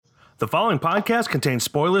The following podcast contains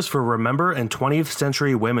spoilers for Remember and 20th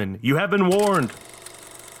Century Women. You have been warned.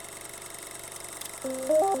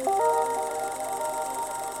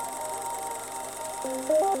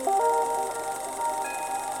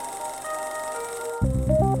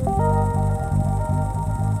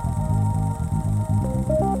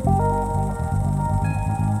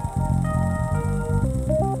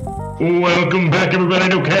 Welcome back, everybody,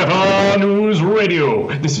 to Cat News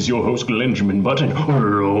Radio. This is your host, Benjamin Button,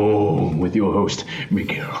 along with your host,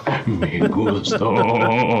 Miguel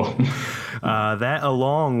Gusto. That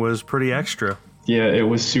along was pretty extra. Yeah, it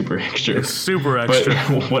was super extra. Super extra.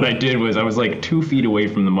 But what I did was I was like 2 feet away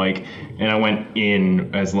from the mic, and I went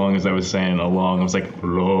in as long as I was saying along. I was like,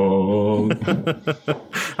 along.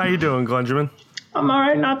 How you doing, Glenjamin? I'm all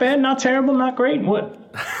right, not bad, not terrible, not great. What?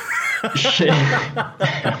 Shit.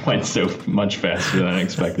 I went so much faster than I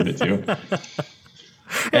expected it to.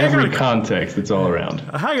 Every context, it's all around.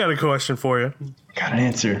 I got a question for you. Got an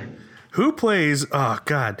answer. Who plays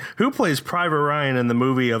Private Ryan in the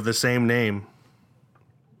movie of the same name?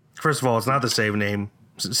 First of all, it's not the same name.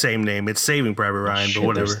 It's Saving Private Ryan, but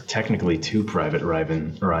whatever. There's technically 2 Private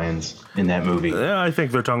Ryans in that movie. Yeah, I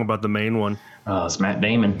think they're talking about the main one. Oh, it's Matt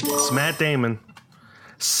Damon. It's Matt Damon.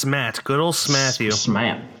 Smat. Good old Smatthew.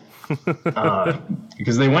 Smat.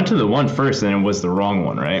 Because they went to the one first and it was the wrong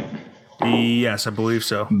one, right? Yes, I believe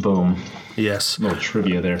so. Boom. Yes. Little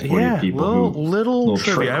trivia there for you people. Little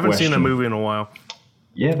trivia. I haven't seen that movie in a while.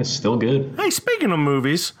 Yeah, it's still good. Hey, speaking of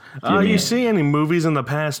movies, you see any movies in the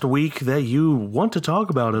past week that you want to talk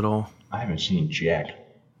about at all? I haven't seen Jack.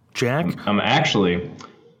 Jack? Actually,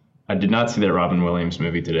 I did not see that Robin Williams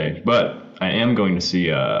movie today, but I am going to see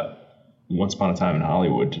Once Upon a Time in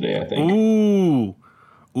Hollywood today, I think.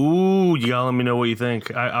 Ooh, you gotta let me know what you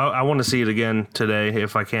think. I want to see it again today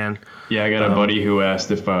if I can. Yeah, I got a buddy who asked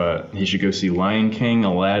if he should go see Lion King,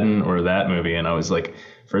 Aladdin, or that movie, and I was like,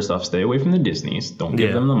 first off, stay away from the Disneys. Don't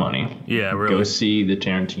give them the money. Yeah, really. Go see the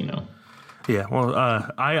Tarantino. Yeah, well,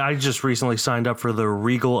 I just recently signed up for the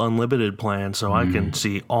Regal Unlimited plan, so I can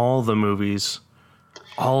see all the movies,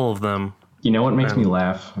 all of them. You know what makes me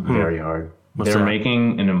laugh very hard? They're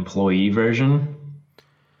making an employee version.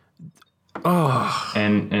 Oh,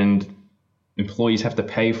 and employees have to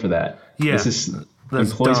pay for that. Yeah,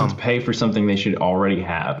 employees dumb. have to pay for something they should already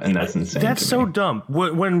have, and that's insane. That's so dumb.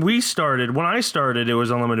 When I started, it was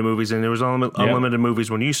unlimited movies, and there was unlimited movies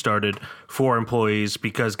when you started for employees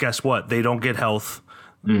because guess what? They don't get health.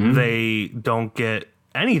 Mm-hmm. They don't get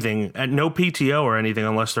anything, no PTO or anything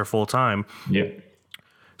unless they're full time. Yep.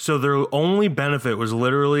 So their only benefit was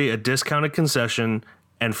literally a discounted concession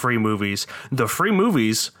and free movies. The free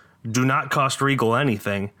movies do not cost Regal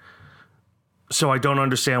anything. So I don't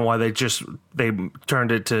understand why they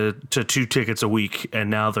turned it to 2 tickets a week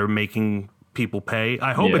and now they're making people pay.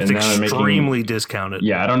 I hope it's extremely discounted.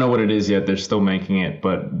 Yeah, I don't know what it is yet. They're still making it,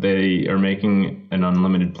 but they are making an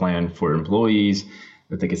unlimited plan for employees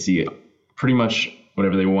that they can see pretty much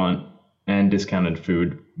whatever they want and discounted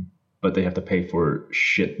food, but they have to pay for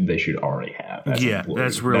shit they should already have. That's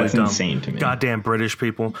really dumb. Insane to me. Goddamn British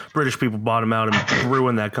people. British people bought them out and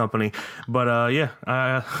ruined that company. But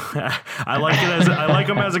I like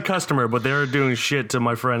them as a customer, but they're doing shit to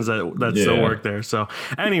my friends that still work there. So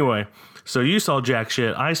anyway, so you saw jack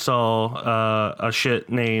shit. I saw a shit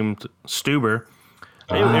named Stuber.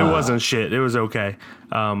 It wasn't shit. It was okay.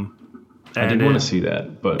 I did want to see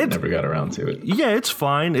that, but never got around to it. Yeah, it's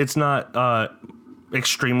fine. It's not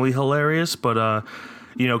extremely hilarious, but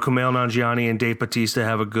Kumail Nanjiani and Dave Bautista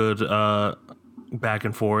have a good back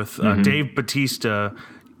and forth. Dave Bautista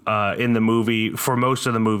in the movie, for most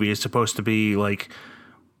of the movie, is supposed to be like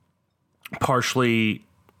partially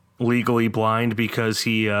legally blind because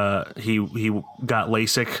he got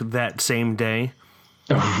LASIK that same day.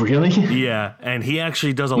 Oh, really? Yeah, and he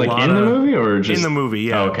actually does a lot in the movie or just in the movie.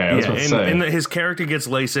 Yeah, okay. I was about to say. His character gets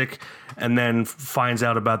LASIK and then finds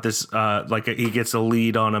out about this. He gets a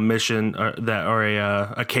lead on a mission or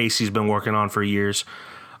a case he's been working on for years,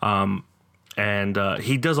 and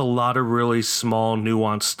he does a lot of really small,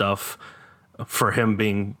 nuanced stuff for him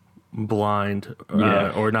being blind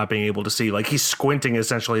or not being able to see. Like he's squinting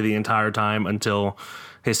essentially the entire time until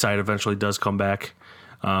his sight eventually does come back.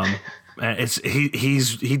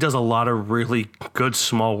 He does a lot of really good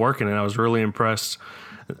small work in it. I was really impressed.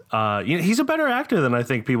 He's a better actor than I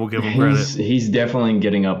think people give him credit. He's definitely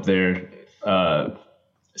getting up there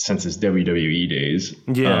since his WWE days.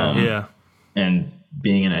 Yeah. And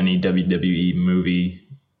being in any WWE movie,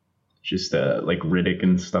 just like Riddick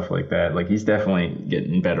and stuff like that. Like he's definitely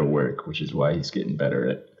getting better work, which is why he's getting better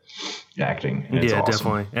at acting. And it's awesome.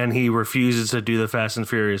 Definitely. And he refuses to do the Fast and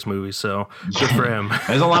Furious movies, so good for him.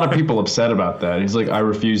 There's a lot of people upset about that. He's like, I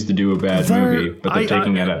refuse to do a bad movie, but they're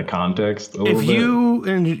taking it out of context a little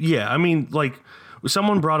bit. I mean, like,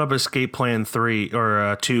 someone brought up Escape Plan 3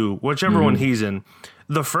 or 2, whichever one he's in.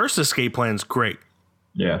 The first Escape Plan's great.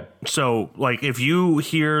 Yeah. So, like, if you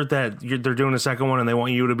hear that they're doing a second one and they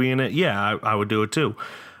want you to be in it, I would do it too.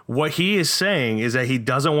 What he is saying is that he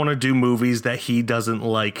doesn't want to do movies that he doesn't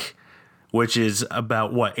like, which is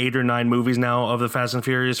about, 8 or 9 movies now of the Fast and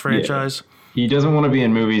Furious franchise. Yeah. He doesn't want to be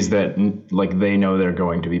in movies that, like, they know they're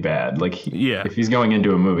going to be bad. Like, if he's going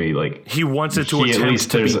into a movie, like... He wants it to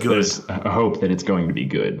attempt to be good. There's a hope that it's going to be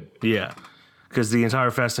good. Yeah. Because the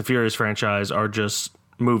entire Fast and Furious franchise are just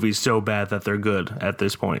movies so bad that they're good at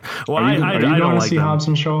this point. Well, are you going to see Hobbs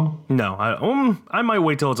and Shaw? No, I might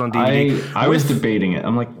wait till it's on DVD. I was debating it.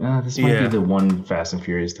 I'm like, this might be the one Fast and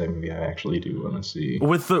Furious type movie I actually do want to see.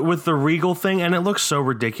 With the Regal thing, and it looks so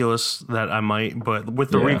ridiculous that I might. But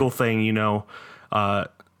with the Regal thing,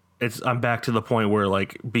 I'm back to the point where,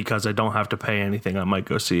 like, because I don't have to pay anything, I might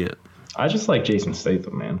go see it. I just like Jason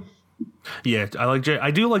Statham, man. Yeah,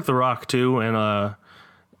 I do like The Rock too, and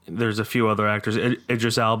there's a few other actors.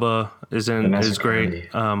 Idris Elba is great.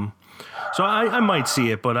 So I might see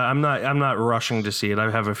it, but I'm not rushing to see it. I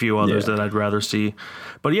have a few others that I'd rather see.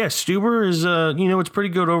 But yeah, Stuber is it's pretty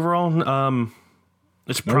good overall.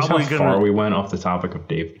 It's probably how far we went off the topic of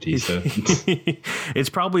Dave Bautista. It's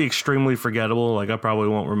probably extremely forgettable. Like, I probably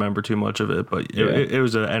won't remember too much of it, but it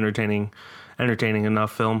was an entertaining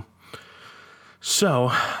enough film. So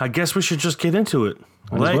I guess we should just get into it.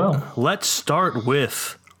 Let's start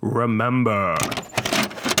with Remember.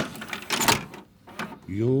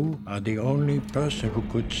 You are the only person who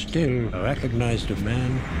could still recognize the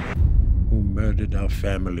man who murdered our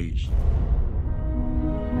families.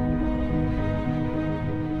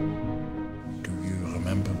 Do you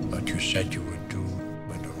remember what you said you would do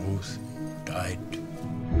when Ruth died?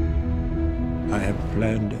 I have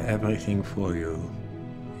planned everything for you.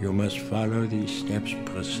 You must follow these steps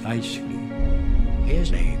precisely.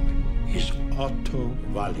 His name is Otto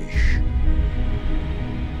Wallisch.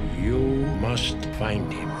 You must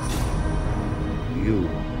find him. You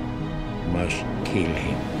must kill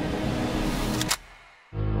him.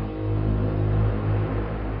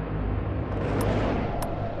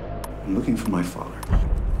 I'm looking for my father.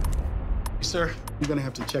 Sir, you're gonna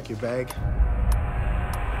have to check your bag.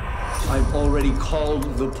 I've already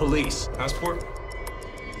called the police. Passport?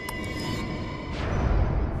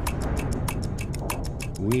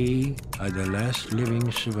 We are the last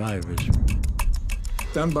living survivors.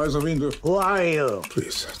 Stand by the window. Who are you?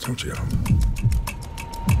 Please, don't yell.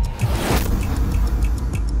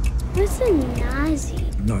 What's a Nazi?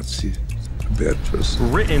 Nazi. Bad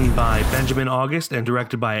person. Written by Benjamin August and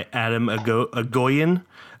directed by Adam Agoyan,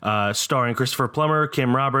 starring Christopher Plummer,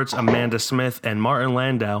 Kim Roberts, Amanda Smith, and Martin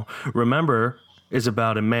Landau. Remember is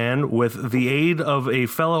about a man with the aid of a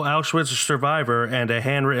fellow Auschwitz survivor and a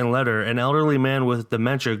handwritten letter. An elderly man with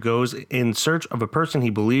dementia goes in search of a person he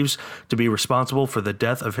believes to be responsible for the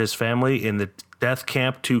death of his family in the death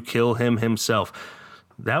camp to kill him himself.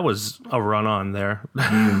 That was a run on there.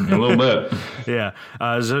 A little bit. Yeah.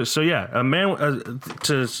 So a man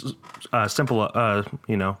simplify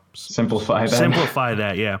that. Simplify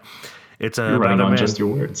that. Yeah. It's about just your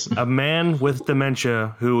words. A man with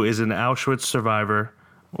dementia who is an Auschwitz survivor,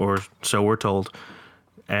 or so we're told,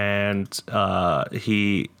 and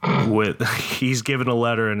he's given a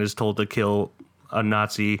letter and is told to kill a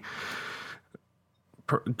Nazi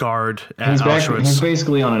guard at Auschwitz. He's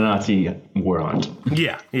basically on a Nazi war hunt.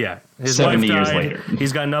 Yeah. His 70 wife years died. later.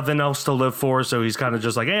 He's got nothing else to live for, so he's kind of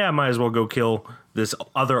just like, hey, I might as well go kill this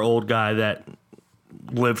other old guy that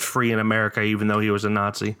lived free in America, even though he was a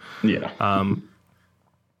Nazi. Yeah.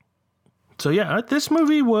 So yeah, this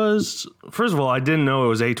movie was, first of all, I didn't know it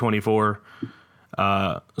was A24.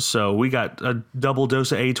 So we got a double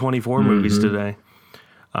dose of A24 movies today.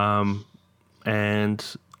 And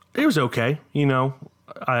it was okay.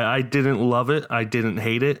 I didn't love it. I didn't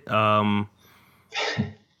hate it. The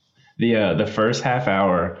first half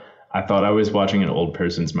hour, I thought I was watching an old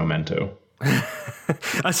person's Memento.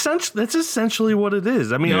 That's essentially what it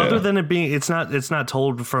is. I mean, other than it being, it's not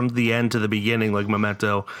told from the end to the beginning like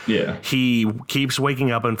Memento. Yeah, he keeps waking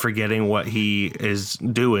up and forgetting what he is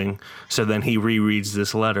doing. So then he rereads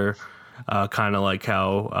this letter, kind of like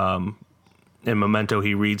how in Memento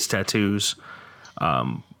he reads tattoos.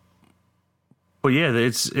 But yeah,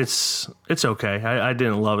 it's okay. I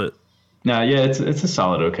didn't love it. No, yeah, it's a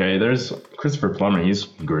solid okay. There's Christopher Plummer. He's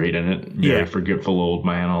great in it. Very forgetful old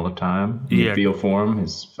man all the time. You feel for him.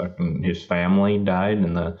 His family died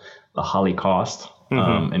in the Holocaust in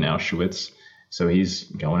Auschwitz. So he's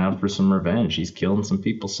going out for some revenge. He's killing some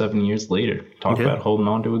people 7 years later. Talk about holding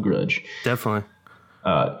on to a grudge. Definitely.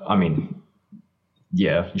 I mean,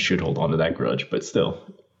 yeah, you should hold on to that grudge, but still,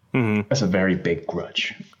 that's a very big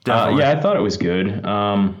grudge. Definitely. Yeah, I thought it was good.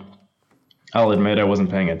 I'll admit I wasn't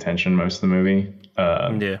paying attention most of the movie.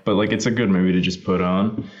 But like, it's a good movie to just put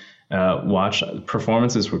on. Watch.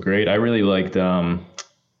 Performances were great. I really liked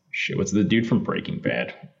what's the dude from Breaking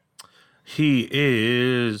Bad? He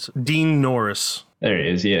is Dean Norris. There he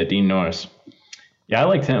is. Yeah, Dean Norris. Yeah, I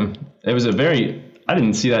liked him. It was I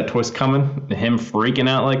didn't see that twist coming. Him freaking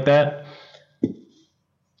out like that.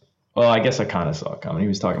 Well, I guess I kind of saw it coming. He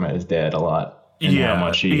was talking about his dad a lot. And how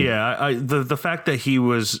much the fact that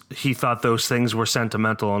he thought those things were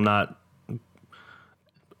sentimental and not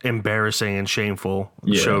embarrassing and shameful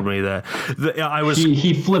showed me that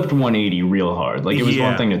he flipped 180 real hard. Like, it was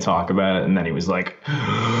one thing to talk about it, and then he was like,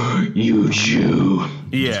 "You Jew,"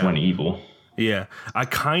 just went evil. Yeah, I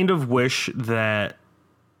kind of wish that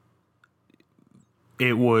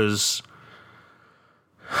it was,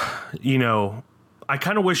 I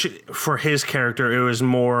kind of wish for his character it was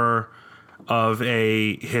more of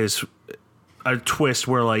a twist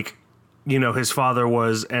where, like, his father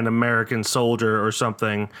was an American soldier or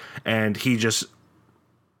something, and he just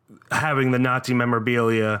having the Nazi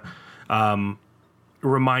memorabilia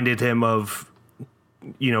reminded him of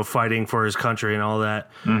fighting for his country and all that.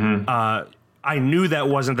 I knew that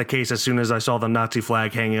wasn't the case as soon as I saw the Nazi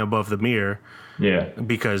flag hanging above the mirror. Yeah,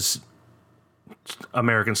 because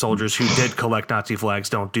American soldiers who did collect Nazi flags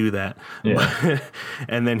don't do that. Yeah.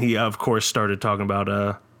 And then he, of course, started talking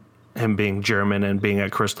about him being German and being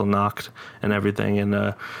at Crystal Nacht and everything.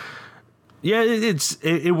 And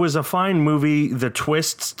it was a fine movie. The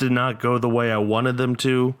twists did not go the way I wanted them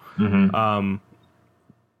to.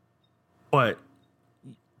 But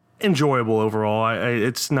enjoyable overall.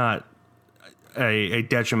 It's not a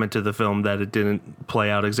detriment to the film that it didn't play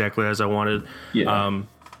out exactly as I wanted. Yeah.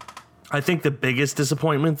 I think the biggest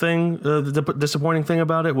disappointing thing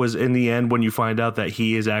about it was in the end when you find out that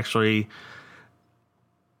he is actually.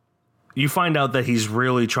 You find out that he's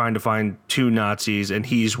really trying to find two Nazis, and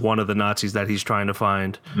he's one of the Nazis that he's trying to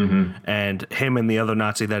find. And him and the other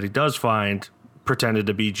Nazi that he does find pretended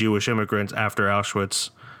to be Jewish immigrants after Auschwitz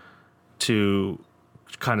to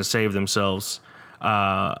kind of save themselves.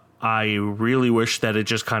 I really wish that it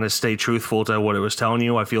just kind of stayed truthful to what it was telling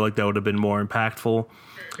you. I feel like that would have been more impactful.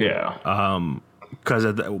 Yeah. Because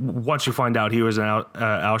once you find out he was an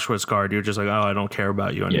Auschwitz guard, you're just like, oh, I don't care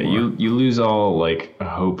about you anymore. Yeah, you lose all, like,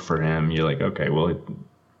 hope for him. You're like, okay, well,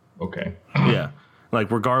 okay. Yeah.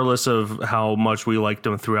 Like, regardless of how much we liked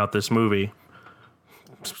him throughout this movie,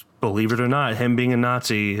 believe it or not, him being a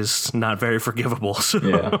Nazi is not very forgivable. So.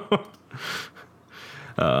 Yeah.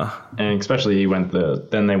 And especially they went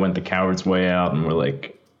the coward's way out and were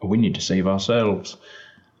like, oh, we need to save ourselves.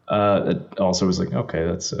 It also was like, okay,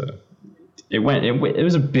 that's it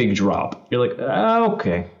was a big drop. You're like,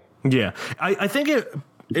 okay. Yeah. I think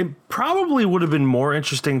it probably would have been more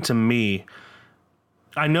interesting to me.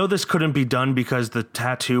 I know this couldn't be done because the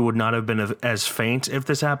tattoo would not have been as faint if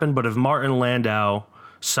this happened, but if Martin Landau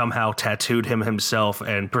somehow tattooed him himself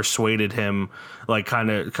and persuaded him, like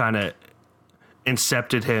kind of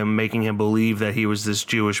incepted him, making him believe that he was this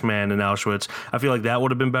Jewish man in Auschwitz, I feel like that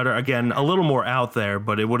would have been better. Again, a little more out there,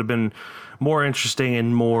 but it would have been more interesting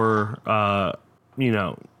and more,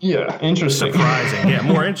 interesting, surprising. Yeah,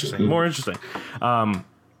 more interesting.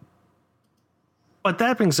 But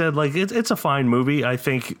that being said, like it's a fine movie. I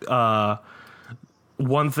think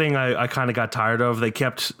one thing I kind of got tired of, they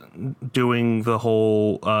kept doing the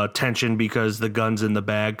whole tension because the gun's in the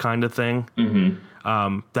bag kind of thing.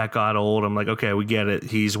 That got old. I'm like, okay, we get it.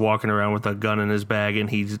 He's walking around with a gun in his bag, and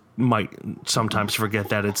he might sometimes forget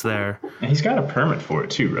that it's there. And he's got a permit for it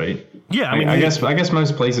too, right? Yeah, I guess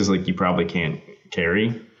most places, like, you probably can't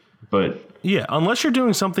carry, but yeah, unless you're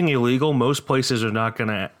doing something illegal, most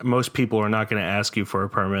people are not gonna ask you for a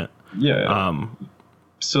permit. Yeah.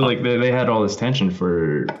 So like they had all this tension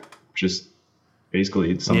for just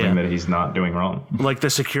basically something that he's not doing wrong. Like the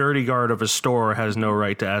security guard of a store has no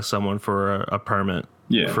right to ask someone for a permit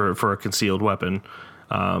for a concealed weapon.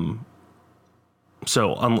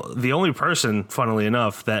 So the only person, funnily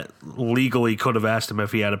enough, that legally could have asked him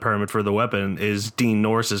if he had a permit for the weapon is Dean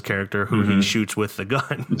Norris's character, who he shoots with the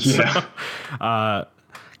gun. Yeah.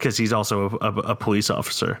 Because he's also a police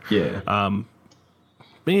officer. Yeah.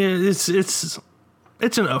 It's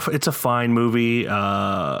a fine movie.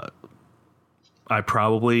 I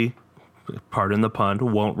probably, pardon the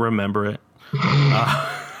pun, won't remember it.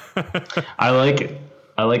 I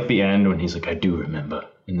like the end when he's like, I do remember,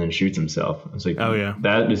 and then shoots himself. It's like, oh yeah,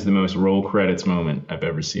 that is the most roll credits moment I've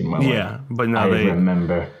ever seen in my life. Yeah, but now I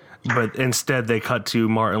remember. But instead they cut to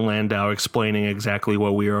Martin Landau explaining exactly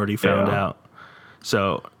what we already found out.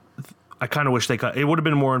 So I kind of wish they cut. It would have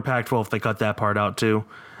been more impactful if they cut that part out too.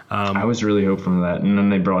 I was really hoping for that, and then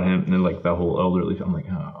they brought him, and then like the whole elderly. I'm like,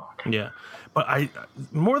 oh. Okay. Yeah, but I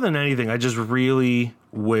more than anything, I just really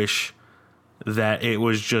wish that it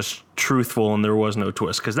was just truthful and there was no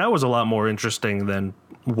twist, because that was a lot more interesting than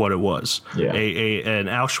what it was. Yeah. An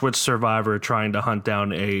Auschwitz survivor trying to hunt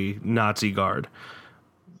down a Nazi guard.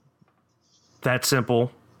 That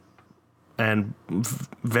simple and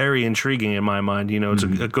very intriguing in my mind. You know, it's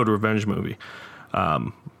a good revenge movie.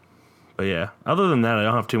 But yeah, other than that, I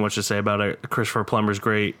don't have too much to say about it. Christopher Plummer's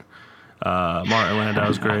great. Martin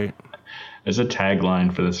Landau's great. There's a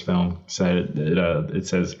tagline for this film. It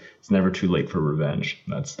says, "It's never too late for revenge."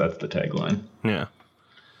 That's the tagline. Yeah.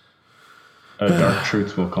 Dark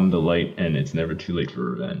truths will come to light, and it's never too late for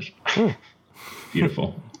revenge.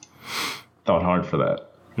 Beautiful. Thought hard for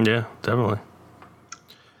that. Yeah, definitely.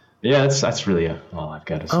 Yeah, that's really all I've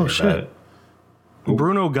got to say about it.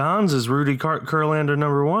 Bruno Ganz is Rudy Kurlander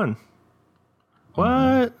 #1.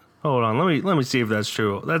 What? Hold on, let me see if that's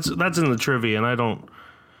true. That's in the trivia, and I don't.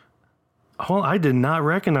 Well, I did not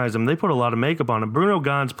recognize him. They put a lot of makeup on him. Bruno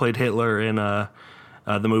Ganz played Hitler in the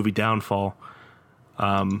movie Downfall.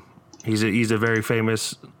 He's a very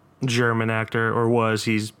famous German actor, or was.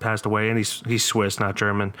 He's passed away, and he's Swiss, not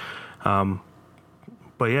German.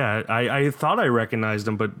 But yeah, I thought I recognized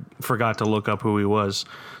him, but forgot to look up who he was.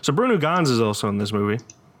 So Bruno Ganz is also in this movie.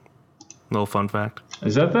 Little fun fact.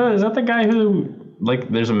 Is that the guy who, like,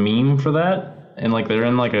 there's a meme for that, and like they're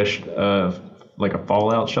in like a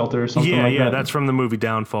fallout shelter or something like that? Yeah, that's from the movie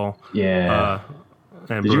Downfall. Yeah.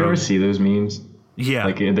 Did you ever see those memes? Yeah.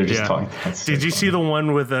 Like they're just talking. Did you see the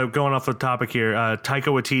one with, going off the topic here, Taika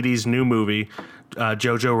Waititi's new movie,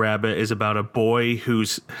 Jojo Rabbit, is about a boy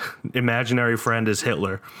whose imaginary friend is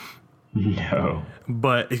Hitler. No.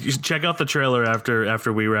 But check out the trailer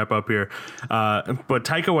after we wrap up here. But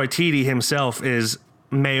Taika Waititi himself is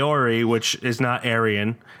Maori, which is not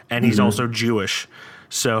Aryan, and he's also Jewish.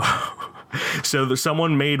 So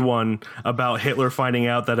someone made one about Hitler finding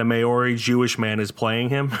out that a Maori Jewish man is playing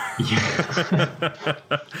him.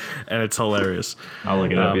 And it's hilarious. I'll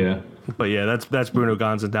look it up, yeah. But yeah, that's Bruno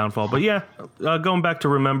Ganz and Downfall. But yeah, going back to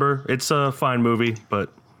Remember, it's a fine movie,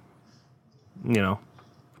 but you know,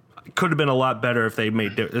 it could have been a lot better if they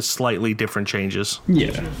made slightly different changes. Yeah.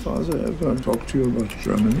 Did your father ever talk to you about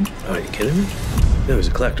Germany? Are you kidding me? No, he's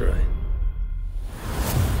a collector, right?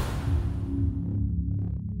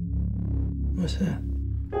 What's that?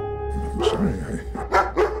 I'm sorry.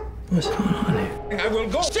 What's going on here? I will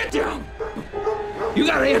go. Sit down. You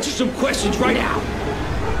gotta answer some questions right now.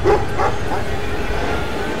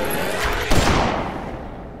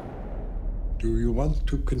 Do you want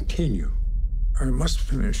to continue? I must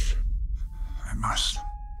finish. I must.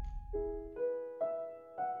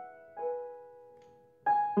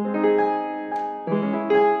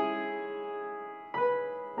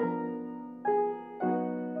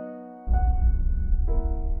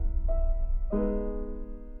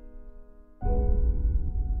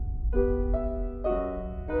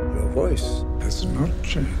 Your voice Has not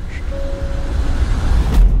changed.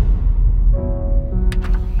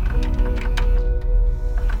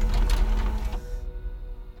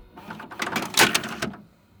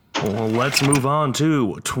 Well, let's move on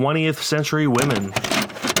to 20th Century Women.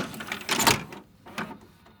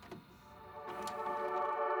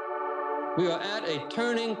 We are at a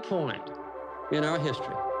turning point in our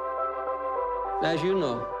history. As you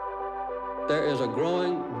know, there is a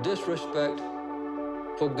growing disrespect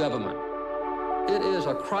for government. It is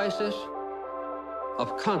a crisis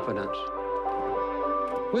of confidence.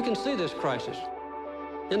 We can see this crisis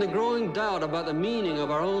in the growing doubt about the meaning of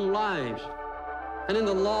our own lives and in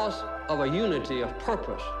the loss of a unity of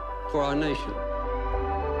purpose for our nation.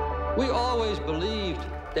 We always believed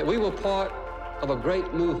that we were part of a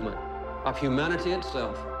great movement of humanity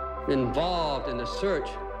itself, involved in the search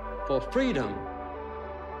for freedom.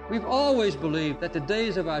 We've always believed that the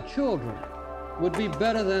days of our children would be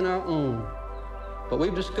better than our own. But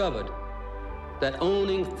we've discovered that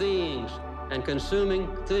owning things and consuming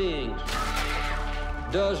things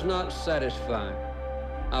does not satisfy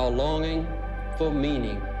our longing for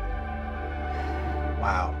meaning.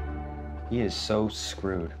 Wow. He is so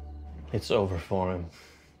screwed. It's over for him.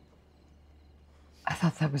 I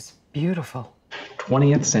thought that was beautiful.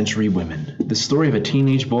 20th Century Women. The story of a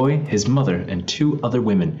teenage boy, his mother, and 2 other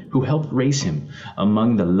women who helped raise him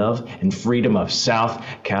among the love and freedom of South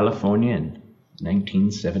California in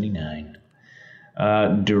 1979.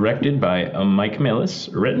 Directed by Mike Millis,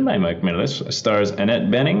 written by Mike Millis, stars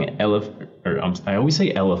Annette Bening, I always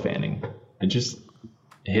say Ella Fanning. It just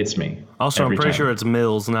hits me. Also, I'm pretty time. sure it's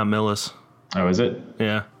Mills, not Millis. Oh, is it?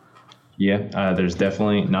 Yeah. Yeah, there's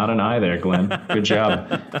definitely not an I there, Glenn. Good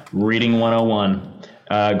job. Reading 101.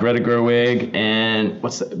 Greta Gerwig and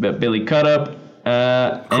what's that? Billy Crudup.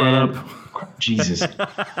 Jesus,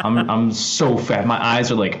 I'm so fat. My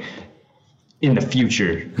eyes are like in the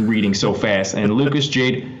future, reading so fast. And Lucas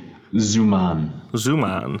Jade Zuman.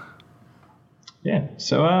 Yeah.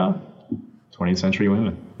 So 20th Century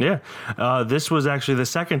Women. Yeah. This was actually the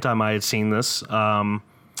second time I had seen this. And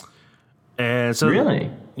so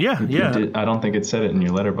really? Yeah. I don't think it said it in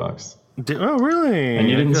your letterbox. Oh, really? And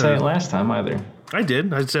you didn't say it last time either. I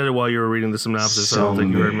did. I said it while you were reading the synopsis. So I don't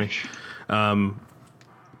think you heard me. It's probably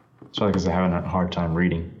because I'm having a hard time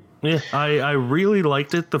reading. Yeah, I really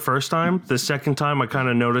liked it the first time. The second time, I kind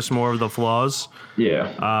of noticed more of the flaws.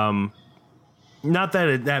 Yeah. Not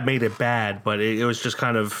that that made it bad, but it was just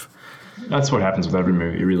kind of... That's what happens with every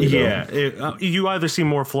movie, really. Yeah, you either see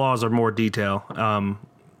more flaws or more detail.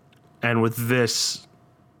 And with this...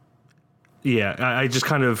 Yeah, I just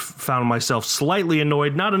kind of found myself slightly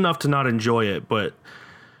annoyed. Not enough to not enjoy it, but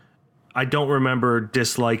I don't remember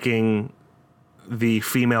disliking the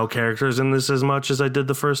female characters in this as much as I did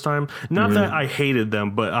the first time. Not that I hated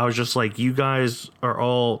them, but I was just like, you guys are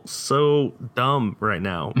all so dumb right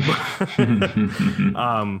now.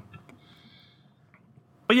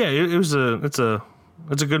 But yeah, it's a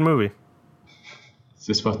good movie. Is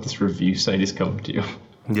this what this review site is coming to?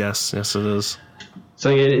 Yes, it is. So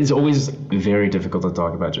it is always very difficult to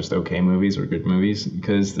talk about just okay movies or good movies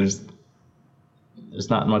because there's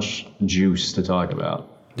not much juice to talk about.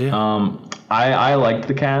 Yeah. I liked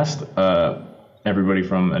the cast. Everybody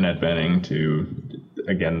from Annette Bening to,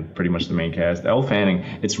 again, pretty much the main cast. Elle Fanning.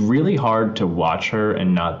 It's really hard to watch her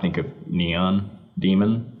and not think of Neon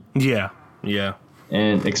Demon. Yeah.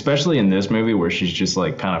 And especially in this movie where she's just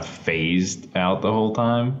like kind of phased out the whole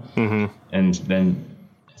time. Mm-hmm. And then,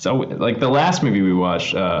 so like the last movie we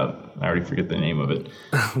watched, I already forget the name of it.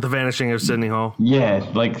 The Vanishing of Sydney Hall. Yeah,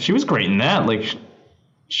 like she was great in that. Like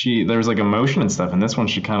there was like emotion and stuff. And this one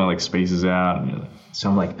she kind of like spaces out. And so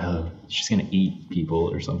I'm like, oh, she's gonna eat people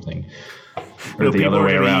or something. Or the other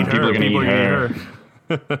way around. People are gonna eat her.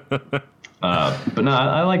 But no,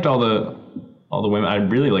 I liked all the women. I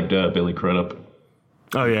really liked Billy Crudup.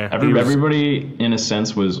 Oh yeah, everybody in a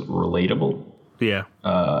sense was relatable. Yeah.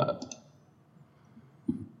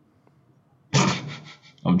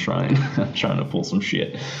 I'm trying to pull some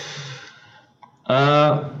shit.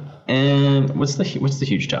 And what's the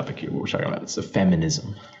huge topic here? What we're talking about? It's the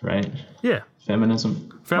feminism, right? Yeah.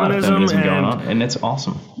 Feminism going on, and it's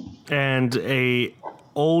awesome. And a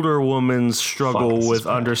older woman's struggle with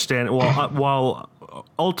understanding, while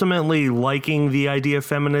ultimately liking the idea of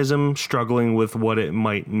feminism, struggling with what it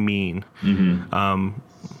might mean. Mm-hmm.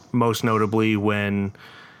 Most notably when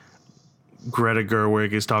Greta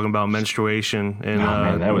Gerwig is talking about menstruation and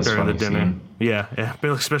during the dinner. Scene. Yeah,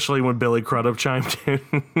 especially when Billy Crudup chimed in.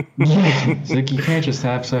 Yeah, it's like you can't just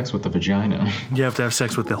have sex with the vagina. You have to have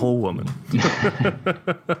sex with the whole woman.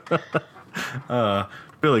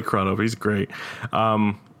 Billy Crudup, he's great.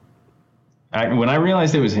 When I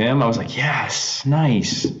realized it was him, I was like, yes,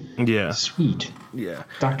 nice. Yeah. Sweet. Yeah.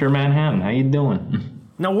 Dr. Manhattan, how you doing?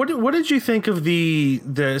 Now, what did you think of the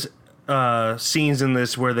scenes in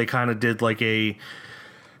this where they kind of did like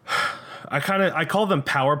I call them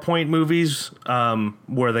PowerPoint movies,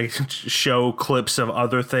 where they show clips of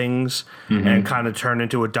other things and kind of turn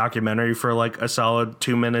into a documentary for like a solid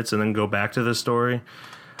 2 minutes and then go back to the story.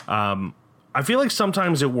 I feel like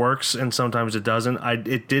sometimes it works and sometimes it doesn't.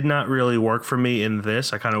 It did not really work for me in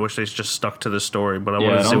this. I kind of wish they just stuck to the story, but I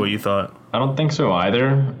wanted to see what you thought. I don't think so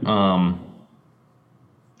either.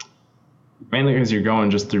 Mainly because you're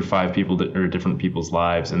going just through 5 people or different people's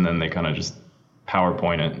lives, and then they kind of just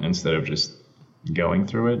PowerPoint it instead of just going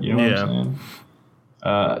through it. You know what I'm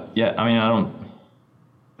saying? Yeah. I mean, I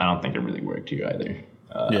don't think it really worked here either.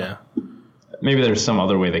 Yeah. Maybe there's some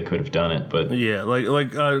other way they could have done it, but yeah,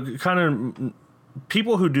 like kind of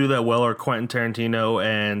people who do that well are Quentin Tarantino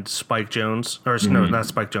and Spike Jonze, or no, not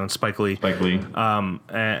Spike Jonze, Spike Lee.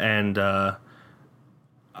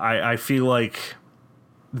 I feel like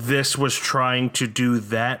this was trying to do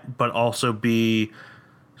that, but also be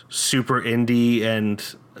super indie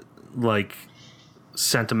and like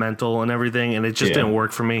sentimental and everything, and it just didn't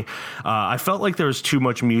work for me. I felt like there was too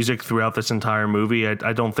much music throughout this entire movie.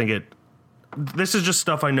 I don't think it. This is just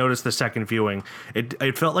stuff I noticed the second viewing.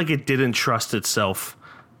 It felt like it didn't trust itself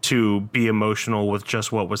to be emotional with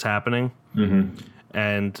just what was happening. Mm-hmm.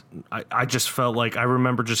 And I just felt like I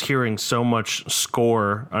remember just hearing so much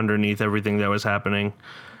score underneath everything that was happening,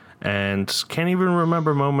 and can't even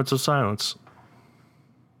remember moments of silence.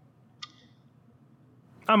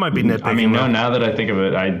 I might be nitpicking. I mean, no, now that I think of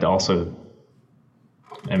it, I also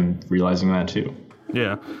am realizing that too.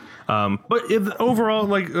 Yeah. But overall,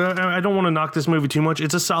 like, I don't want to knock this movie too much.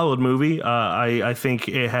 It's a solid movie. I think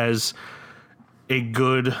it has a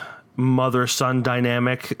good mother-son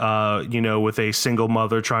dynamic, with a single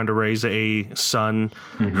mother trying to raise a son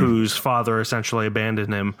whose father essentially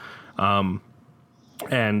abandoned him,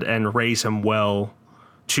 and raise him well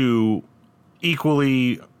to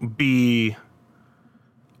equally be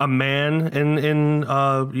a man in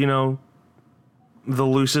the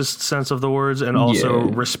loosest sense of the words, and also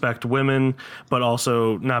respect women, but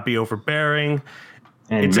also not be overbearing.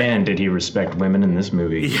 And did he respect women in this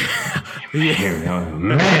movie?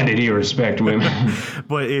 Man, did he respect women?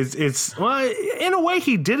 But it's well, in a way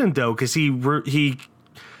he didn't, though, because he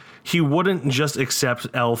wouldn't just accept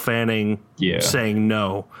Elle Fanning saying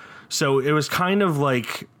no. So it was kind of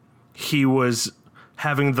like he was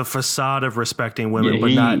having the facade of respecting women,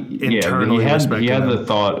 but not internally respecting them. He had the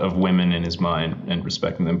thought of women in his mind and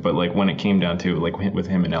respecting them, but like when it came down to like with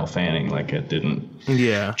him and Elle Fanning, like it didn't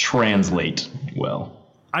translate well.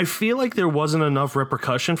 I feel like there wasn't enough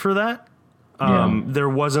repercussion for that. There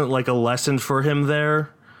wasn't like a lesson for him there,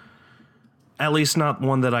 at least not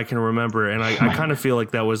one that I can remember. And I kind of feel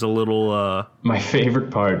like that was a little... My favorite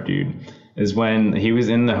part, dude, is when he was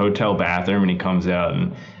in the hotel bathroom and he comes out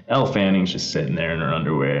and Elle Fanning's just sitting there in her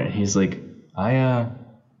underwear. And he's like, I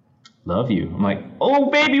love you. I'm like, oh,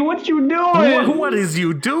 baby, what you doing? What is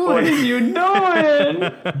you doing? What is you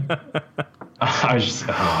doing? I was just,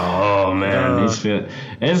 oh man,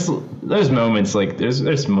 there's moments like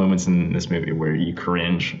there's moments in this movie where you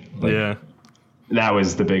cringe. Like, that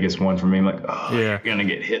was the biggest one for me. I'm like, you're gonna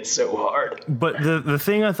get hit so hard. But the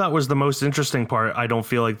thing I thought was the most interesting part, I don't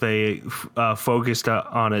feel like they focused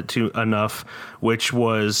on it too enough, which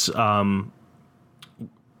was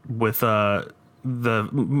with the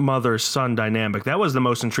mother-son dynamic. That was the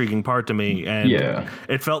most intriguing part to me, and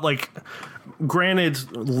it felt like,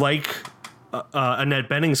 granted, like Annette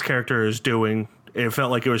Bening's character is doing, it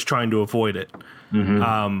felt like it was trying to avoid it.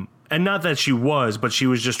 Mm-hmm. And not that she was, but she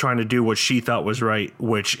was just trying to do what she thought was right,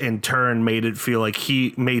 which in turn made him feel like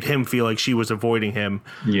she was avoiding him.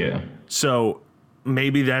 Yeah. So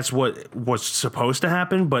maybe that's what was supposed to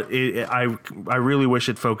happen, but I really wish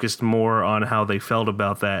it focused more on how they felt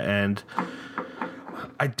about that, and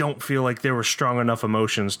I don't feel like there were strong enough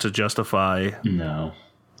emotions to justify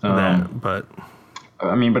that. But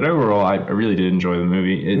I mean, but overall, I really did enjoy the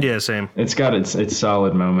movie. Same. It's got its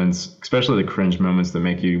solid moments, especially the cringe moments that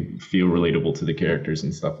make you feel relatable to the characters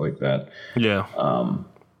and stuff like that. Yeah.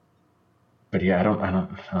 But yeah, I don't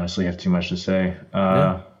honestly have too much to say.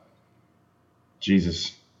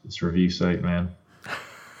 Jesus, this review site, man.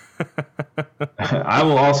 I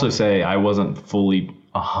will also say I wasn't fully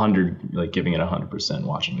 100, like giving it 100%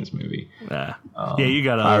 watching this movie. You got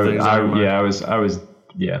other things. I was.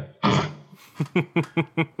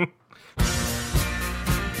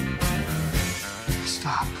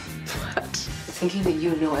 Stop. What? Thinking that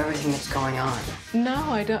you know everything that's going on. No,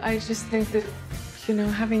 I don't. I just think that,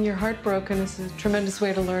 having your heart broken is a tremendous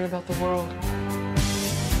way to learn about the world.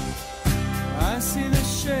 I see the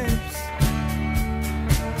shapes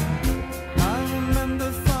I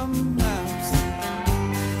remember from maps.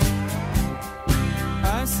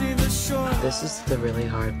 I see the shore. This is the really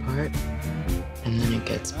hard part, and then it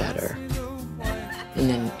gets better. And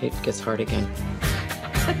then it gets hard again.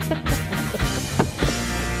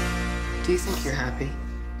 Do you think you're happy?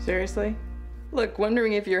 Seriously? Look,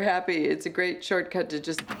 wondering if you're happy, it's a great shortcut to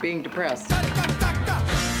just being depressed.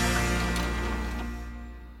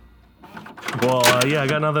 Well, I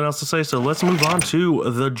got nothing else to say, so let's move on to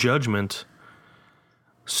The Judgment.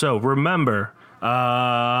 So, remember,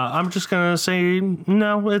 I'm just going to say,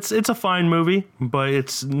 no, it's a fine movie, but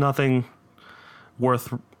it's nothing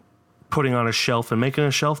worth putting on a shelf and making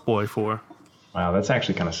a shelf boy for. Wow, that's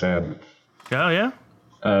actually kind of sad. Oh, yeah?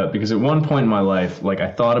 Because at one point in my life, like,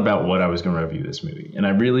 I thought about what I was going to review this movie, and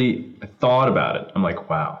I thought about it. I'm like,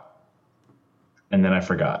 wow. And then I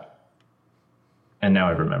forgot. And now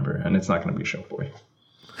I remember, and it's not going to be Shelf Boy.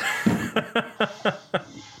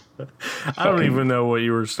 I don't even know what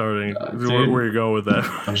you were starting, where you're going with that.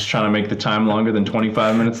 I'm just trying to make the time longer than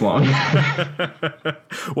 25 minutes long.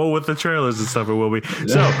 Well, with the trailers and stuff, it will be.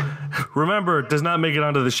 So, remember, it does not make it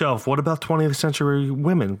onto the shelf. What about 20th century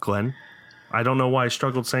women, Glenn? I don't know why I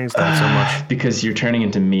struggled saying that so much. Because you're turning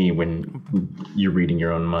into me when you're reading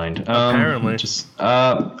your own mind. Apparently.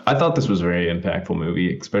 I thought this was a very impactful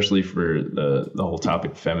movie, especially for the whole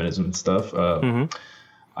topic of feminism and stuff.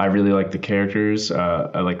 I really liked the characters.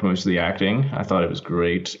 I liked most of the acting. I thought it was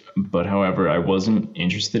great. But however, I wasn't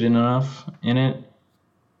interested enough in it,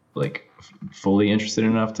 like fully interested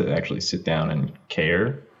enough to actually sit down and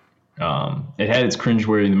care. It had its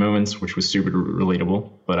cringeworthy moments, which was super relatable,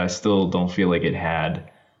 but I still don't feel like it had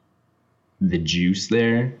the juice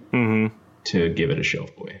there to give it a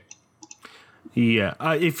shelf boy. Yeah,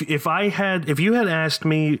 if you had asked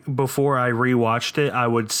me before I rewatched it, I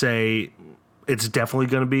would say it's definitely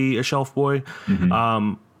going to be a shelf boy.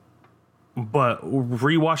 But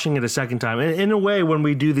rewatching it a second time, in a way, when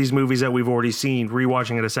we do these movies that we've already seen,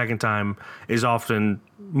 rewatching it a second time is often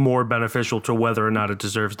more beneficial to whether or not it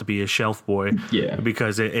deserves to be a shelf boy. Yeah,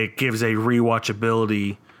 because it gives a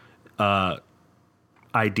rewatchability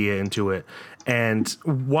idea into it. And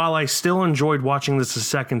while I still enjoyed watching this a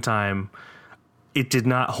second time, it did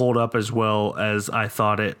not hold up as well as I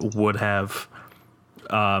thought it would have.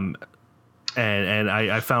 And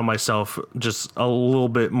I found myself just a little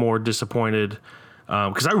bit more disappointed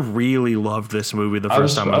because I really loved this movie the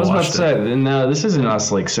first time I watched it. I was about to say, no, this isn't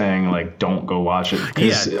us like saying like don't go watch it.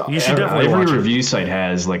 Yeah, you should definitely watch it. Every review site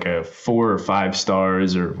has like a 4 or 5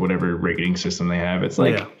 stars or whatever rating system they have. It's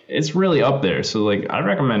like it's really up there. So like I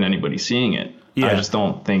recommend anybody seeing it. Yeah. I just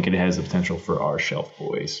don't think it has the potential for our shelf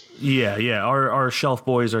boys. Yeah. Our shelf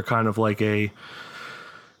boys are kind of like a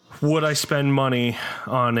would I spend money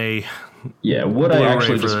on a would I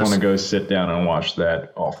actually just this? Want to go sit down and watch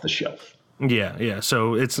that off the shelf? Yeah.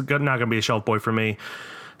 So it's not going to be a shelf boy for me.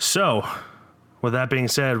 So, with that being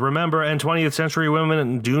said, remember, and 20th century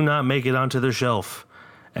women do not make it onto the shelf.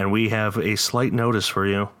 And we have a slight notice for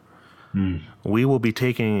you. We will be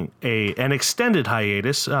taking an extended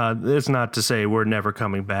hiatus. It's not to say we're never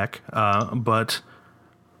coming back, but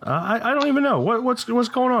I don't even know. What's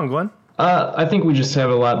going on, Glenn? I think we just have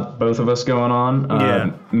a lot, both of us going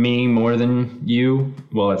on. Me more than you.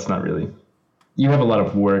 Well, that's not really. You have a lot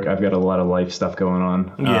of work. I've got a lot of life stuff going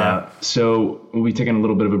on. Yeah. So we'll be taking a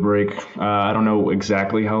little bit of a break. I don't know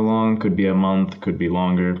exactly how long. Could be a month. Could be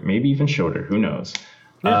longer. Maybe even shorter. Who knows?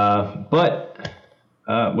 Yeah. But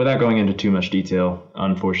without going into too much detail,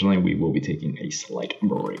 unfortunately, we will be taking a slight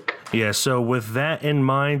break. Yeah, so with that in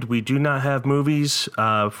mind, we do not have movies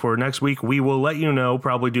for next week. We will let you know,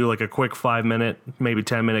 probably do like a quick 5-minute, maybe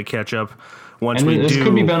 10-minute catch-up. This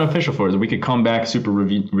could be beneficial for us. We could come back super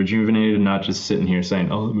rejuvenated and not just sitting here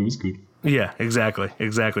saying, oh, the movie's good. Yeah, exactly.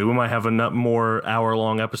 We might have more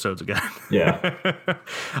hour-long episodes again. Yeah.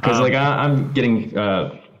 Because I'm getting...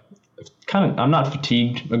 I'm not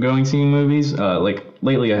fatigued of going seeing movies. Like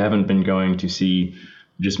lately, I haven't been going to see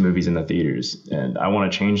just movies in the theaters, and I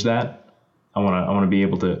want to change that. I want to be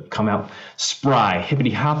able to come out spry,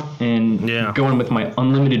 hippity hop, and go in with my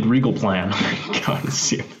unlimited Regal plan. Go and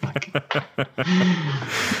see it.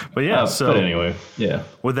 But yeah, but anyway, yeah.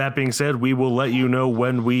 With that being said, we will let you know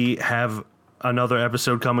when we have another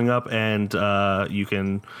episode coming up, and you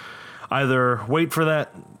can either wait for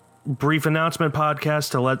that brief announcement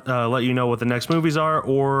podcast to let you know what the next movies are,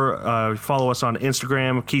 or follow us on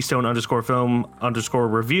Instagram,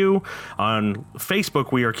 Keystone_Film_review. On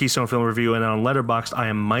Facebook, we are Keystone Film Review, and on Letterboxd, I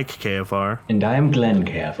am Mike KFR. And I am Glenn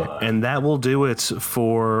KFR. And that will do it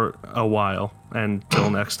for a while.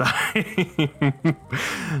 Until next time.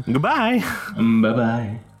 Goodbye.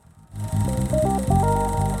 Bye-bye.